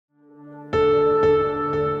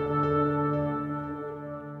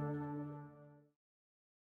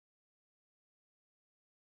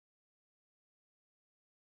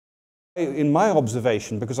In my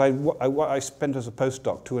observation, because I spent as a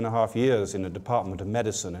postdoc 2.5 years in a department of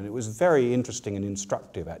medicine, and it was very interesting and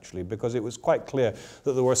instructive actually, because it was quite clear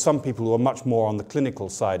that there were some people who were much more on the clinical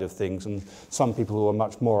side of things and some people who were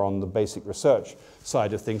much more on the basic research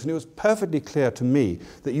side of things. And it was perfectly clear to me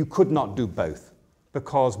that you could not do both,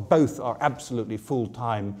 because both are absolutely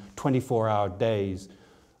full-time, 24-hour days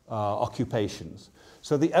occupations.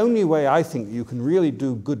 So the only way I think you can really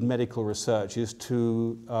do good medical research is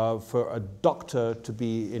for a doctor to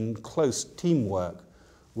be in close teamwork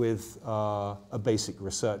with a basic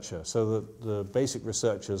researcher, so that the basic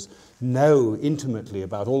researchers know intimately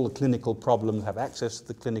about all the clinical problems, have access to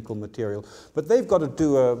the clinical material, but they've got to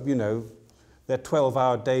do their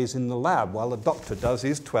 12-hour days in the lab, while the doctor does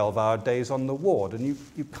his 12-hour days on the ward. And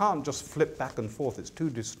you can't just flip back and forth, it's too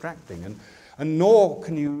distracting. And nor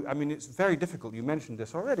can you, I mean, it's very difficult, you mentioned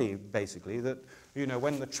this already, basically, that,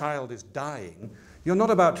 when the child is dying, you're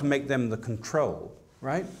not about to make them the control,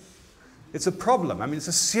 right? It's a problem. I mean, it's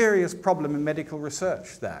a serious problem in medical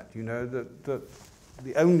research that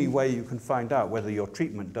the only way you can find out whether your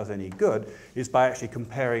treatment does any good is by actually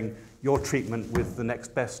comparing your treatment with the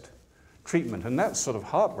next best treatment. And that's sort of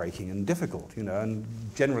heartbreaking and difficult, and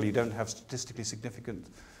generally you don't have statistically significant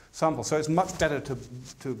samples. So it's much better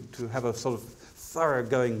to have a sort of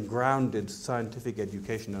thoroughgoing, grounded scientific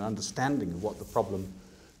education and understanding of what the problem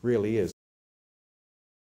really is.